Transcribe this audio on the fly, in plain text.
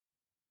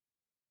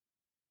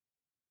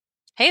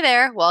Hey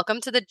there, welcome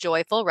to the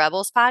Joyful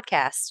Rebels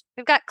podcast.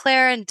 We've got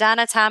Claire and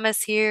Donna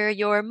Thomas here,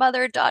 your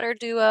mother daughter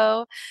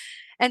duo.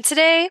 And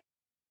today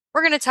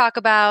we're going to talk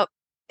about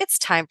it's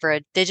time for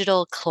a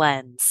digital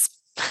cleanse.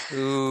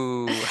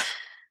 Ooh.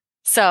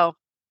 So,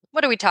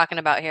 what are we talking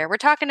about here? We're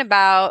talking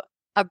about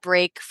a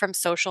break from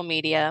social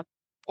media,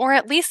 or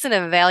at least an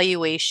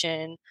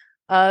evaluation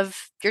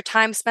of your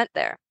time spent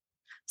there.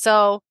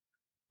 So,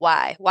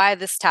 why? Why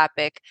this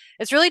topic?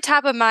 It's really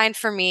top of mind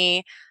for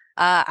me.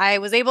 I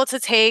was able to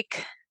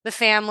take the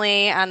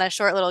family on a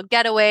short little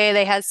getaway.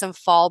 They had some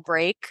fall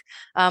break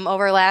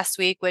over last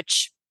week,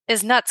 which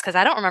is nuts because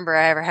I don't remember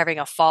ever having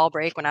a fall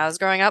break when I was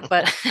growing up.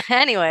 But,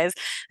 anyways,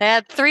 they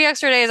had 3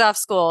 extra days off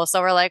school.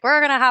 So we're like, we're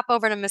going to hop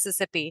over to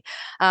Mississippi.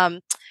 Um,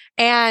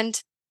 and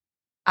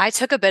I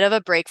took a bit of a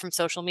break from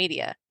social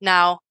media.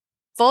 Now,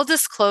 full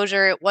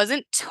disclosure, it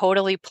wasn't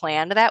totally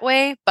planned that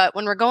way, but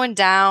when we're going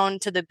down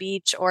to the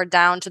beach or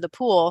down to the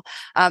pool,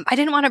 I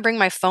didn't want to bring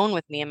my phone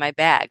with me in my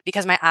bag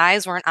because my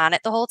eyes weren't on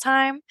it the whole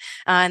time.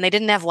 And they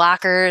didn't have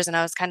lockers. And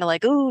I was kind of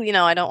like, ooh,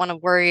 I don't want to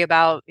worry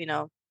about,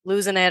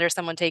 losing it or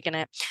someone taking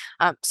it.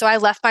 So I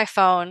left my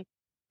phone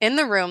in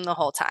the room the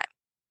whole time,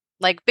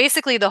 like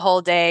basically the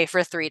whole day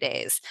for 3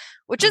 days,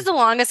 which is Hmm. the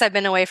longest I've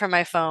been away from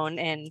my phone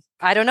in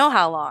I don't know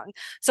how long.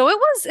 So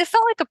it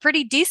felt like a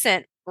pretty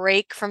decent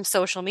break from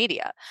social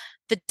media.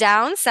 The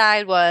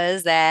downside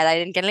was that I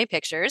didn't get any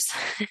pictures.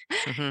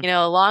 Hmm.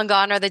 Long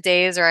gone are the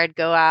days where I'd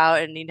go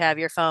out and you'd have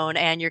your phone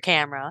and your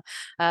camera.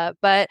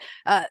 But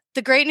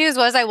the great news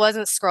was I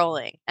wasn't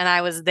scrolling and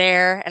I was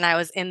there and I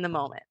was in the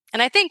moment.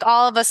 And I think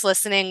all of us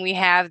listening, we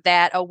have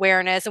that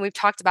awareness, and we've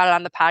talked about it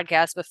on the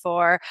podcast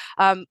before,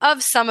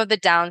 of some of the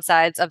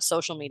downsides of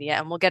social media.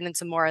 And we'll get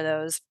into more of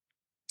those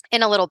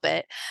in a little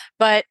bit.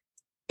 But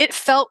it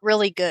felt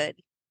really good.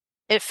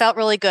 It felt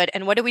really good.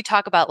 And what did we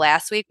talk about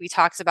last week? We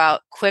talked about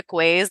quick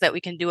ways that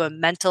we can do a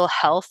mental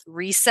health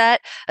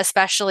reset,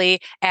 especially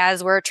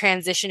as we're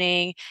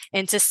transitioning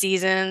into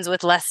seasons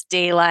with less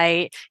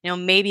daylight,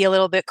 maybe a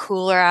little bit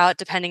cooler out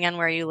depending on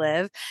where you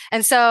live.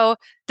 And so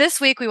this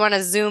week we want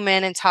to zoom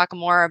in and talk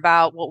more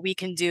about what we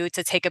can do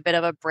to take a bit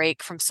of a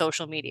break from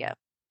social media.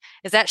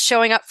 Is that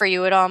showing up for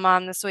you at all,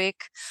 Mom, this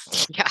week?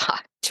 Yeah,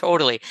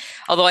 totally.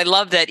 Although I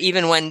love that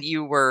even when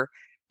you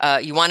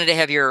wanted to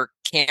have your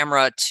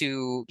camera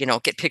to,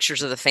 get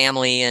pictures of the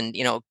family and,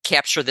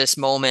 capture this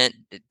moment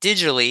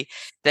digitally,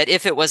 that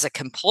if it was a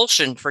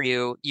compulsion for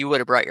you, you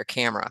would have brought your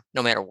camera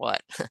no matter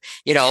what.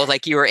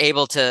 Like you were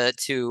able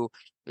to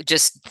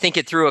just think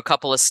it through a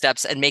couple of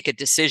steps and make a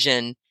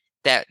decision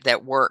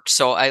that worked.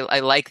 So I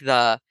like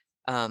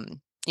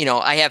um,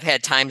 I have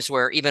had times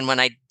where even when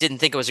I didn't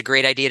think it was a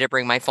great idea to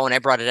bring my phone, I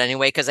brought it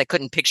anyway because I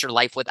couldn't picture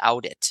life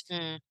without it.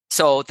 Mm.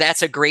 So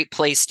that's a great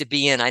place to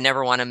be in. I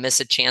never want to miss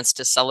a chance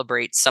to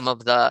celebrate some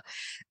of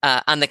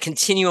on the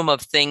continuum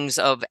of things,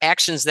 of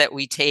actions that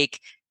we take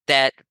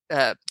that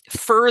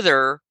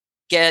further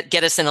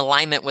get us in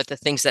alignment with the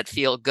things that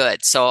feel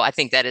good. So I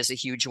think that is a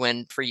huge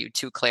win for you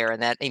too, Claire.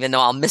 And that even though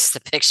I'll miss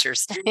the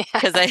pictures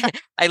because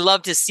I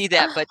love to see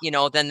that, but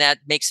then that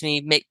makes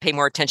me pay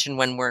more attention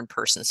when we're in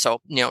person. So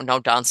no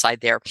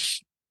downside there.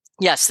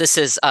 Yes, this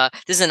is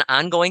an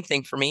ongoing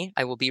thing for me.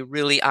 I will be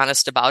really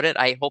honest about it.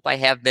 I hope I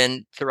have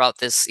been throughout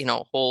this,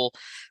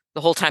 the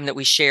whole time that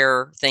we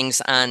share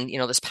things on,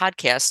 this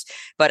podcast.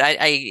 But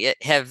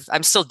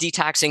I'm still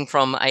detoxing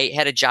from. I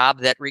had a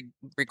job that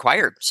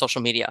required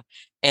social media,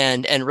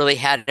 and really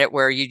had it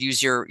where you'd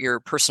use your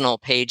personal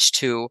page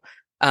to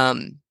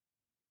um,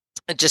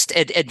 just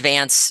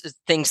advance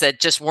things that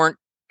just weren't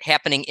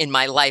happening in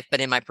my life, but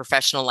in my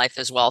professional life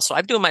as well. So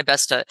I'm doing my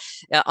best to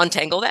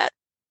untangle that.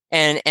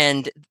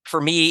 And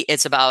for me,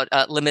 it's about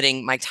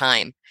limiting my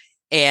time.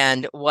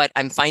 And what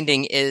I'm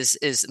finding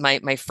is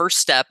my first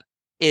step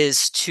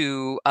is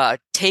to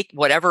take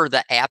whatever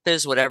the app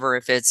is, whatever,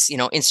 if it's,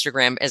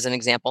 Instagram as an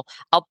example,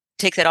 I'll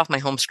take that off my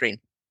home screen,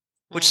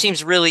 which Mm.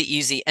 seems really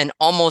easy. And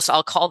almost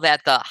I'll call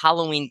that the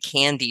Halloween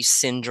candy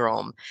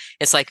syndrome.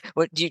 It's like,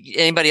 what do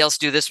anybody else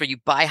do this where you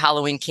buy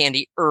Halloween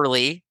candy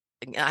early?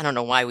 I don't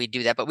know why we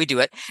do that, but we do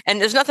it.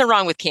 And there's nothing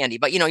wrong with candy,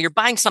 but you're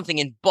buying something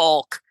in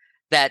bulk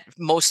that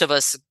most of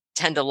us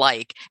tend to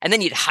like, and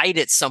then you'd hide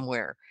it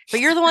somewhere. But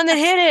you're the one that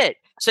hid it.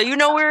 So you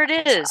know where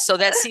it is. So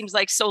that seems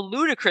like so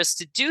ludicrous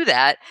to do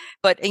that.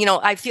 But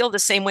I feel the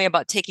same way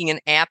about taking an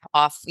app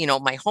off,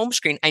 my home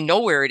screen. I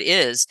know where it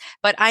is,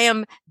 but I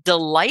am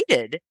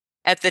delighted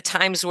at the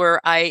times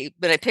where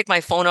when I pick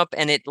my phone up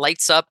and it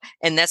lights up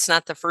and that's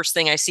not the first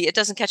thing I see, it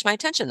doesn't catch my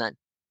attention then.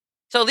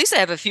 So at least I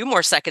have a few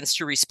more seconds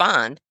to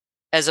respond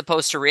as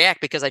opposed to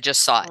react because I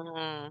just saw it.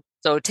 Mm.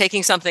 So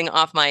taking something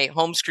off my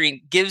home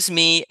screen gives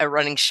me a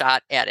running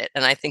shot at it.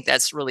 And I think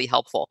that's really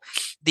helpful.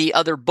 The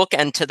other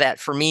bookend to that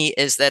for me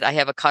is that I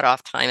have a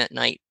cutoff time at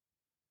night.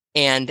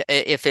 And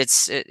and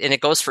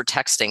it goes for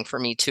texting for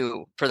me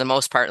too, for the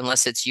most part,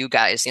 unless it's you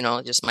guys,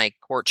 just my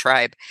core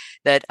tribe,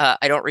 that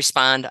I don't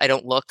respond. I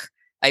don't look.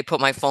 I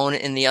put my phone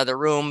in the other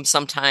room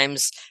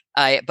sometimes.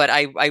 But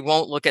I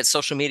won't look at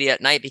social media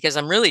at night because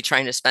I'm really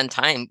trying to spend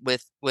time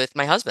with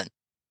my husband.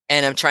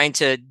 And I'm trying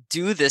to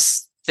do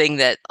this thing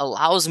that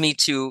allows me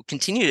to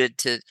continue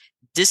to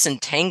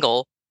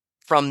disentangle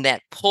from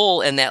that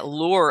pull and that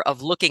lure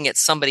of looking at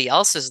somebody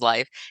else's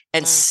life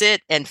and Mm,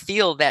 sit and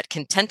feel that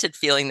contented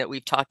feeling that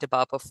we've talked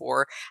about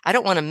before. I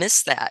don't want to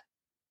miss that.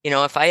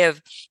 If I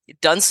have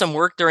done some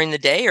work during the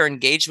day or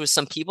engaged with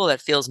some people that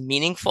feels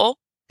meaningful,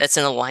 that's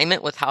in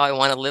alignment with how I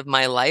want to live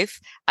my life,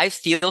 I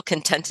feel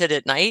contented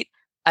at night.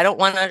 I don't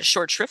want to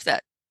short shrift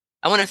that.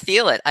 I want to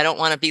feel it. I don't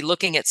want to be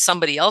looking at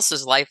somebody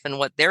else's life and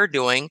what they're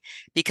doing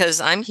because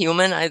I'm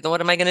human.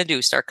 What am I going to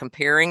do? Start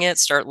comparing it,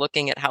 start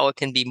looking at how it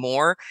can be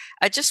more.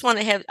 I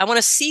want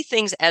to see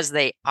things as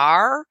they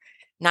are,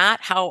 not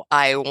how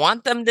I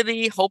want them to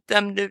be, hope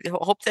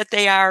that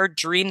they are,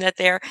 dream that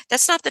they are.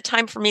 That's not the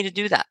time for me to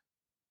do that.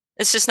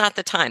 It's just not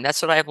the time.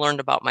 That's what I've learned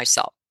about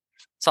myself.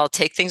 So I'll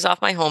take things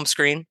off my home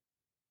screen.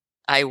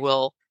 I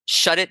will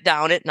shut it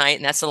down at night.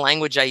 And that's the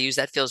language I use.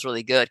 That feels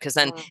really good because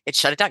then mm. it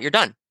shut it down. You're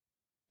done.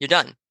 You're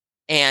done.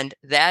 And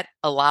that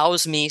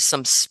allows me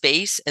some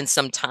space and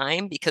some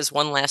time because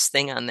one last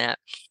thing on that.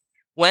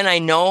 When I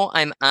know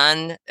I'm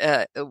on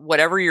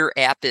whatever your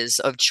app is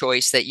of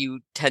choice that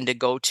you tend to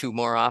go to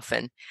more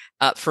often,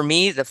 for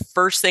me, the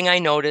first thing I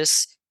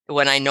notice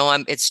when I know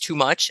it's too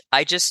much,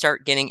 I just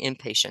start getting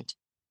impatient.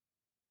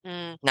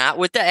 Mm. Not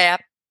with the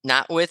app,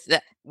 not with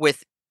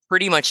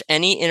pretty much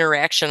any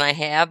interaction I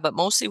have, but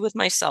mostly with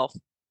myself.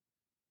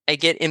 I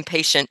get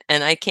impatient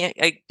and I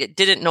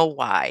didn't know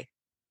why.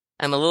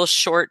 I'm a little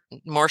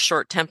more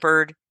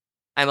short-tempered.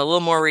 I'm a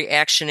little more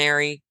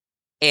reactionary.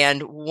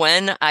 And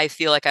when I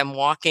feel like I'm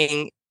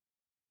walking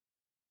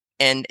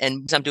and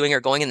I'm doing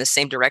or going in the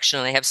same direction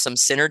and I have some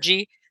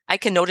synergy, I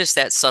can notice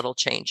that subtle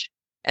change.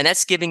 And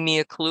that's giving me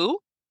a clue.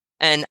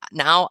 And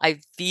now I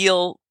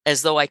feel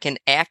as though I can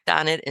act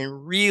on it in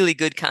really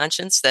good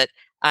conscience that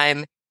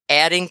I'm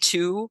adding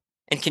to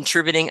and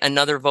contributing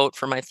another vote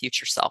for my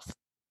future self.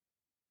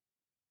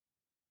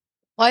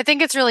 Well, I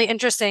think it's really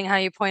interesting how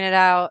you pointed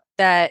out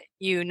that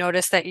you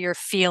notice that you're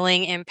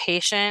feeling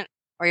impatient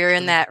or you're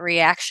in Mm, that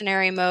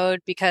reactionary mode,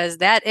 because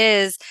that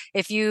is,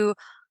 if you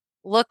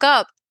look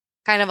up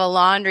kind of a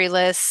laundry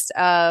list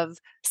of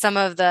some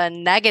of the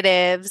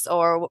negatives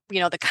or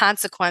the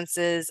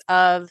consequences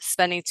of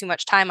spending too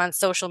much time on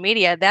social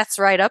media, that's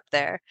right up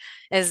there,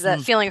 is that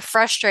mm, feeling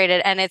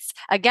frustrated. And it's,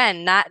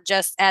 again, not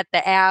just at the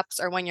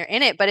apps or when you're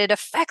in it, but it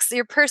affects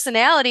your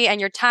personality and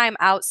your time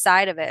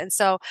outside of it. And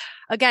so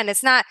again,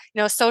 it's not,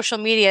 social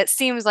media, it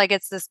seems like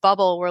it's this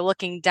bubble, we're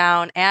looking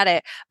down at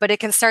it, but it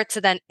can start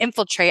to then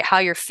infiltrate how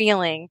you're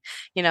feeling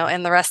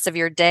in the rest of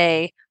your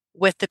day,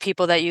 with the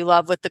people that you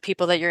love, with the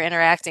people that you're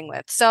interacting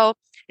with. So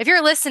if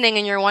you're listening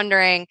and you're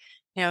wondering,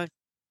 you know,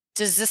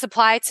 does this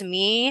apply to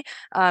me?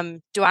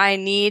 Do I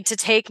need to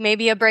take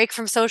maybe a break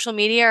from social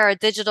media or a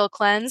digital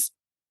cleanse?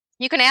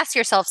 You can ask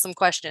yourself some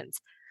questions.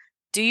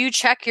 Do you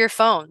check your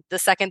phone the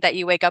second that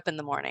you wake up in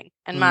the morning?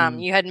 And mom,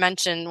 mm, you had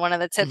mentioned one of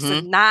the tips of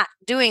mm-hmm, not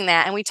doing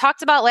that. And we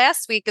talked about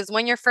last week is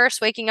when you're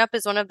first waking up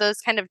is one of those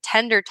kind of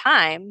tender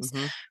times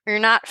mm-hmm, where you're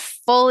not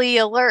fully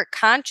alert,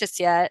 conscious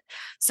yet.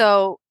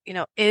 So,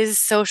 is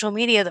social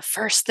media the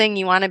first thing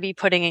you want to be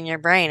putting in your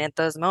brain at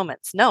those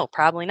moments? No,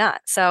 probably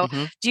not. So,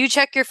 mm-hmm, do you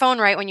check your phone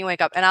right when you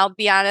wake up? And I'll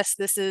be honest,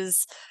 this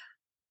is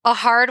a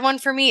hard one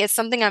for me. It's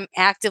something I'm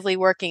actively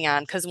working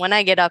on because when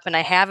I get up and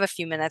I have a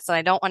few minutes and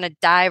I don't want to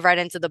dive right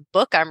into the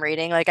book I'm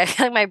reading, like I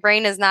feel like my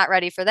brain is not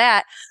ready for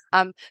that.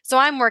 So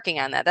I'm working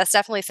on that. That's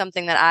definitely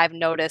something that I've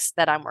noticed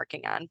that I'm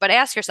working on. But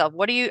ask yourself,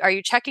 are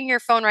you checking your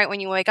phone right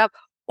when you wake up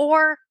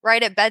or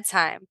right at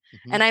bedtime?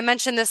 mm-hmm, And I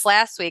mentioned this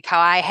last week how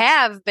I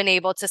have been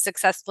able to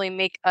successfully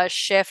make a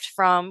shift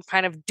from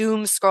kind of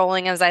doom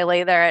scrolling as I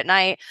lay there at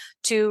night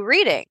to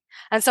reading.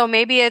 And so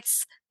maybe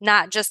it's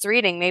not just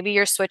reading. Maybe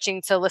you're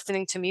switching to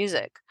listening to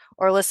music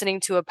or listening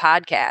to a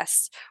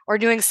podcast or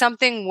doing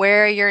something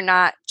where you're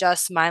not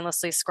just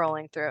mindlessly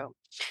scrolling through.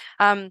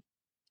 Um,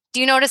 do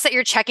you notice that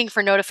you're checking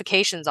for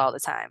notifications all the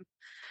time?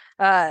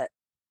 Uh,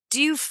 do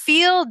you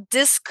feel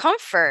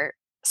discomfort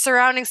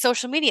surrounding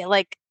social media?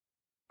 Like,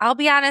 I'll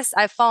be honest,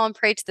 I've fallen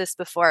prey to this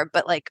before,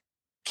 but like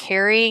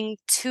caring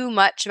too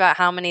much about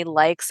how many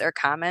likes or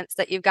comments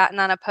that you've gotten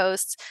on a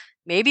post,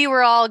 maybe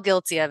we're all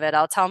guilty of it.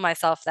 I'll tell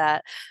myself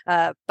that.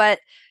 But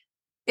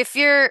if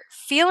you're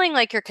feeling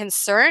like you're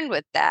concerned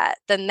with that,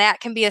 then that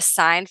can be a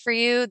sign for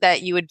you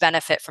that you would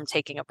benefit from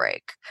taking a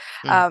break.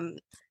 mm, Um,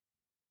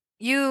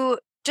 you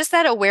just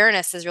that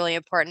awareness is really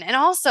important. And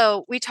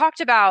also, we talked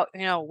about,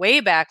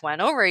 way back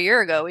when, over a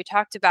year ago, we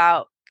talked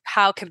about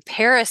how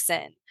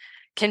comparison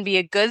can be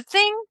a good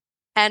thing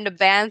and a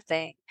bad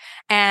thing.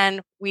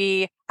 And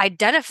we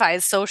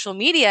identified social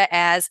media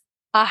as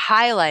a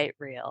highlight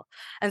reel.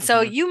 And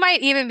so mm-hmm, you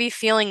might even be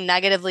feeling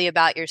negatively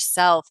about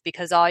yourself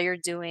because all you're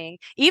doing,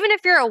 even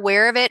if you're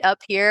aware of it up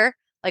here,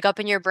 like up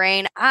in your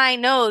brain, I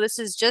know this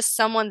is just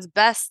someone's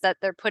best that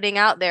they're putting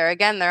out there.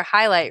 Again, their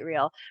highlight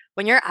reel.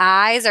 When your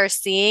eyes are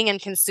seeing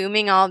and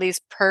consuming all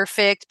these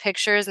perfect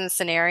pictures and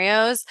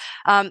scenarios,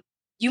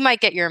 you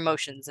might get your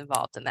emotions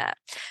involved in that.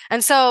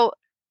 And so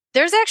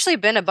There's actually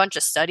been a bunch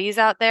of studies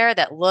out there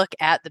that look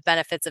at the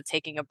benefits of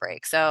taking a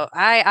break. So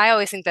I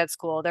always think that's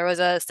cool. There was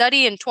a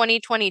study in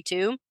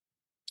 2022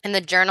 in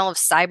the Journal of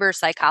Cyber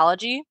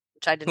Psychology,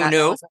 which I did Who not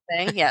know knew? was a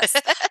thing. Yes.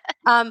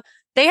 Um,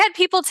 they had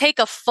people take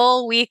a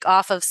full week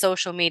off of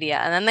social media,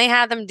 and then they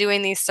had them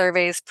doing these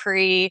surveys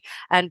pre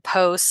and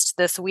post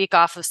this week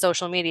off of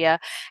social media.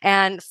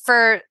 And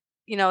for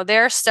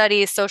their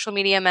studies, social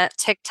media meant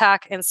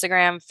TikTok,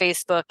 Instagram,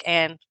 Facebook,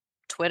 and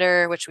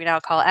Twitter, which we now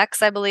call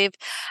X, I believe.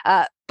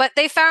 But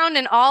they found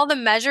in all the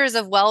measures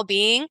of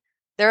well-being,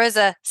 there was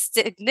a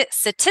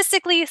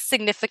statistically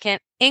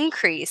significant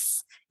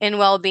increase in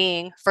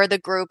well-being for the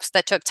groups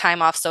that took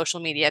time off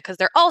social media, because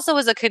there also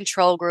was a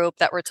control group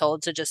that were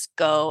told to just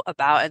go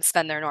about and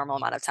spend their normal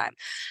amount of time.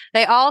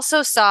 They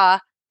also saw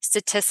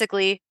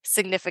statistically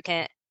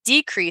significant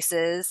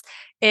decreases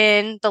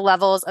in the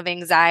levels of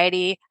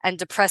anxiety and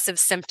depressive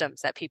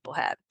symptoms that people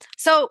had.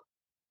 So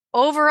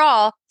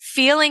overall,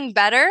 feeling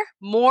better,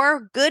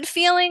 more good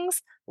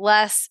feelings,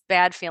 less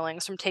bad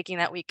feelings from taking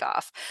that week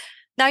off.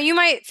 Now, you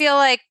might feel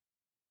like,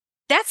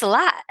 that's a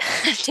lot.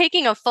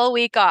 Taking a full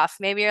week off.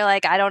 Maybe you're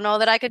like, I don't know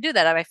that I could do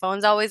that. My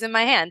phone's always in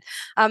my hand.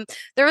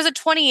 There was a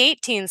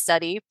 2018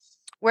 study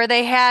where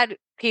they had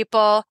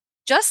people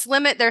just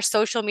limit their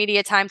social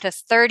media time to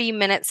 30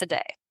 minutes a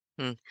day.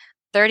 Hmm.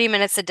 30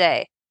 minutes a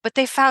day. But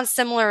they found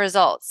similar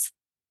results.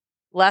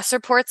 Less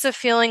reports of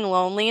feeling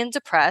lonely and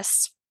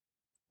depressed,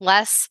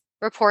 less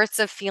reports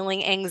of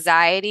feeling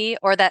anxiety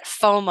or that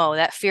FOMO,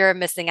 that fear of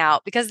missing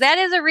out, because that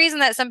is a reason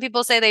that some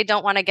people say they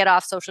don't want to get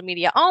off social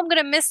media. Oh, I'm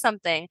going to miss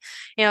something.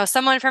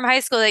 Someone from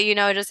high school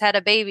that just had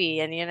a baby,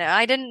 and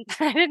I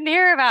didn't I didn't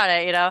hear about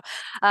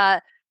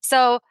it.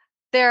 So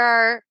there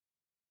are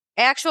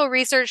actual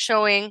research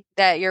showing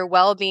that your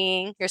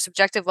well-being, your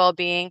subjective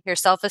well-being, your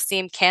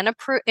self-esteem can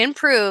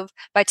improve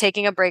by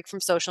taking a break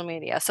from social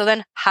media. So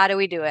then how do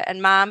we do it?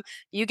 And Mom,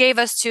 you gave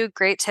us two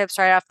great tips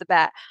right off the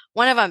bat.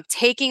 One of them,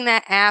 taking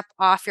that app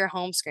off your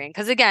home screen.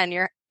 Because again,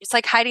 it's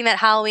like hiding that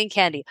Halloween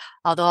candy.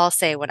 Although I'll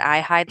say, when I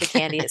hide the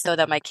candy, it's so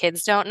that my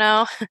kids don't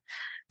know.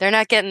 They're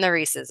not getting the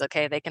Reese's,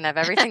 okay? They can have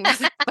everything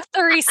but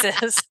the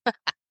Reese's.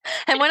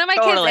 And one of my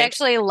kids Totally.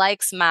 actually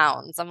likes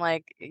mounds. I'm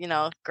like,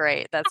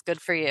 great. That's good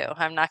for you.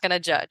 I'm not going to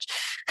judge.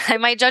 I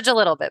might judge a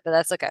little bit, but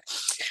that's okay.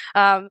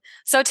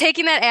 So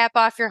taking that app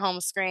off your home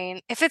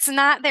screen, if it's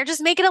not there,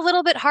 just make it a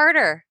little bit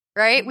harder,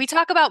 right? We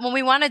talk about when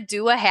we want to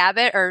do a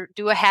habit or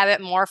do a habit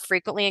more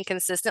frequently and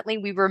consistently,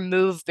 we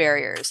remove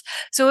barriers.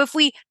 So if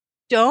we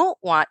don't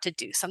want to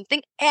do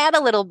something, add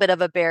a little bit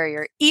of a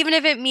barrier. Even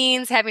if it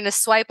means having to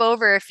swipe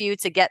over a few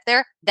to get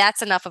there,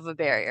 that's enough of a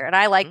barrier. And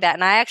I like that.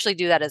 And I actually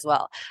do that as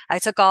well. I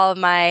took all of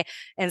my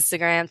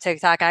Instagram,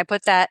 TikTok, and I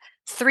put that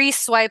 3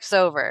 swipes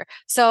over.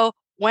 So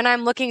when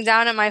I'm looking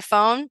down at my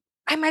phone,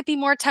 I might be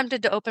more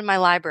tempted to open my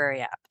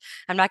library app.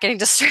 I'm not getting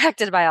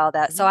distracted by all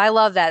that. So I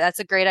love that. That's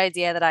a great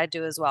idea that I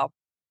do as well.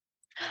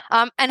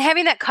 And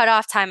having that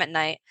cutoff time at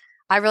night,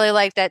 I really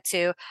like that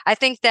too. I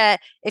think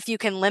that if you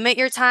can limit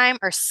your time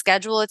or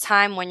schedule a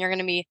time when you're going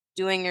to be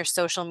doing your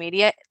social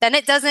media, then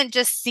it doesn't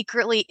just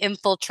secretly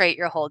infiltrate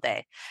your whole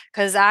day.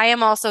 Because I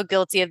am also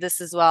guilty of this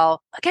as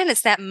well. Again,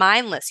 it's that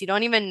mindless. You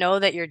don't even know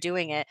that you're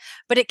doing it,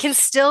 but it can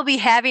still be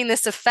having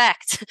this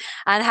effect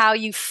on how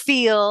you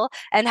feel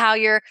and how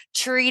you're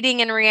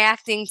treating and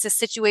reacting to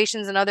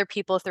situations and other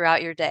people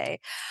throughout your day.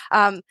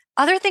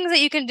 Other things that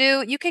you can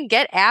do, you can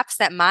get apps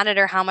that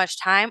monitor how much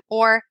time,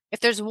 or if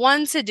there's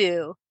one to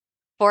do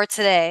for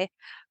today,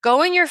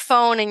 go in your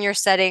phone and your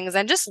settings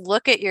and just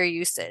look at your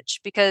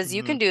usage, because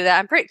you can do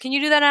that. Can you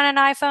do that on an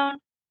iPhone?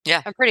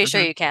 Yeah. I'm pretty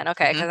sure you can.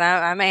 Okay, because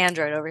I'm an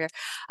Android over here.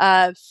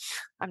 I'm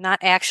not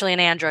actually an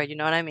Android. You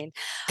know what I mean?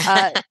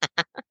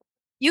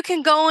 You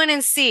can go in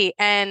and see,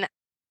 and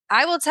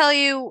I will tell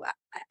you,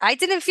 I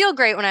didn't feel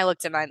great when I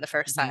looked at mine the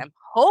first time.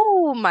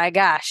 Oh my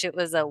gosh, it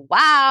was a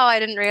wow. I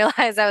didn't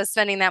realize I was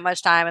spending that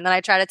much time. And then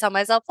I try to tell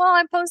myself, well,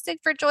 I'm posting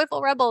for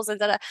Joyful Rebels and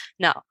da-da.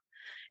 No,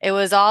 it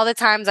was all the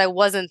times I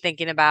wasn't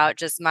thinking about,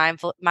 just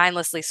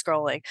mindlessly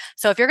scrolling.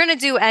 So if you're going to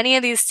do any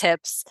of these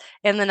tips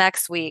in the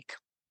next week,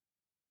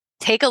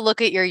 take a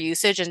look at your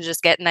usage and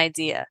just get an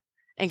idea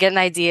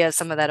of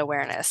some of that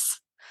awareness.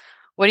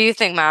 What do you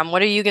think, Mom?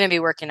 What are you going to be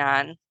working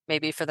on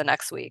maybe for the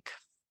next week?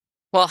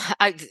 Well,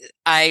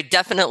 I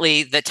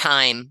definitely the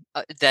time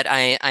that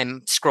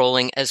I'm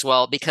scrolling as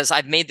well, because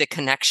I've made the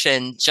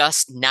connection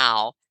just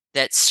now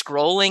that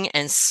scrolling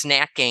and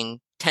snacking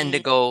tend to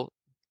go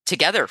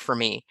together for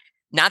me.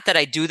 Not that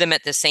I do them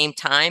at the same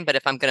time, but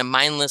if I'm going to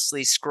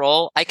mindlessly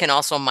scroll, I can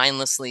also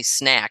mindlessly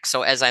snack.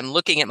 So as I'm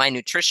looking at my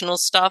nutritional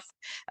stuff,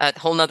 a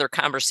whole nother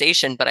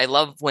conversation, but I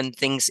love when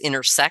things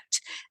intersect,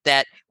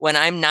 that when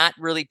I'm not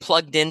really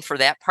plugged in for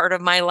that part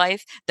of my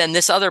life, then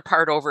this other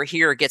part over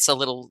here gets a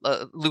little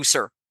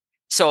looser.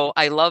 So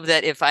I love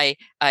that if I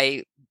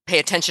pay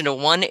attention to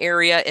one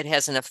area, it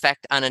has an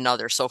effect on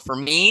another. So for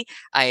me,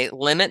 I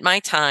limit my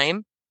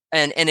time,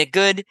 and a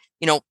good,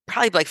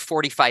 probably like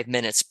 45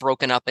 minutes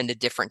broken up into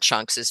different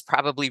chunks is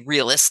probably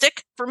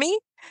realistic for me.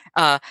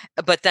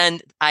 But then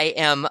I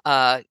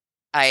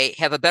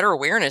have a better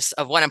awareness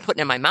of what I'm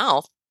putting in my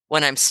mouth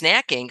when I'm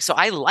snacking. So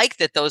I like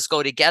that those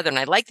go together. And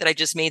I like that I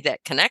just made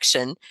that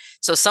connection.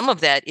 So some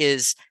of that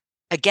is,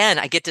 again,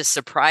 I get to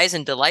surprise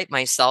and delight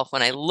myself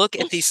when I look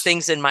at these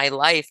things in my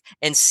life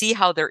and see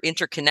how they're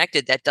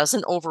interconnected. That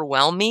doesn't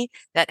overwhelm me.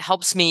 That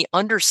helps me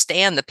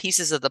understand the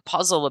pieces of the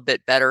puzzle a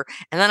bit better.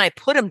 And then I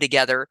put them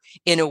together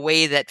in a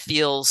way that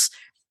feels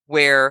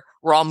where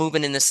we're all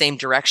moving in the same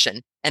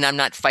direction and I'm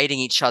not fighting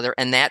each other.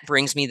 And that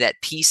brings me that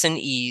peace and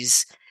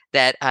ease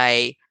that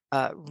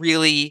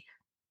really,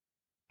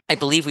 I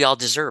believe we all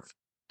deserve.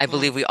 I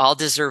believe we all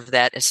deserve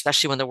that,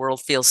 especially when the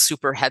world feels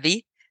super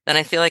heavy. Then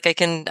I feel like I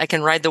can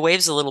ride the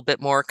waves a little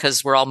bit more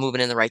because we're all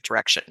moving in the right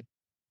direction.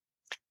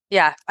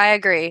 Yeah, I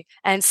agree.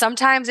 And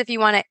sometimes if you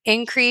want to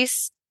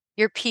increase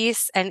your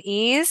peace and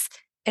ease,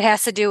 it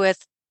has to do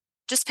with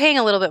just paying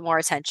a little bit more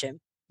attention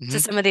to Hmm.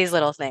 some of these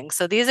little things.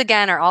 So these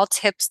again are all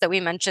tips that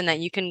we mentioned that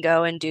you can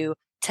go and do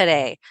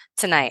today,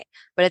 tonight.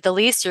 But at the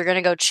least, you're going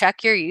to go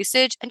check your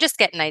usage and just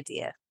get an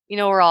idea.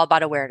 We're all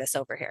about awareness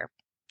over here.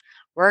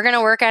 We're going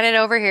to work on it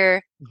over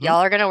here. Hmm.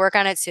 Y'all are going to work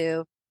on it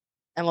too.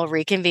 And we'll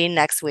reconvene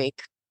next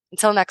week.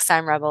 Until next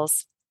time,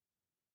 Rebels.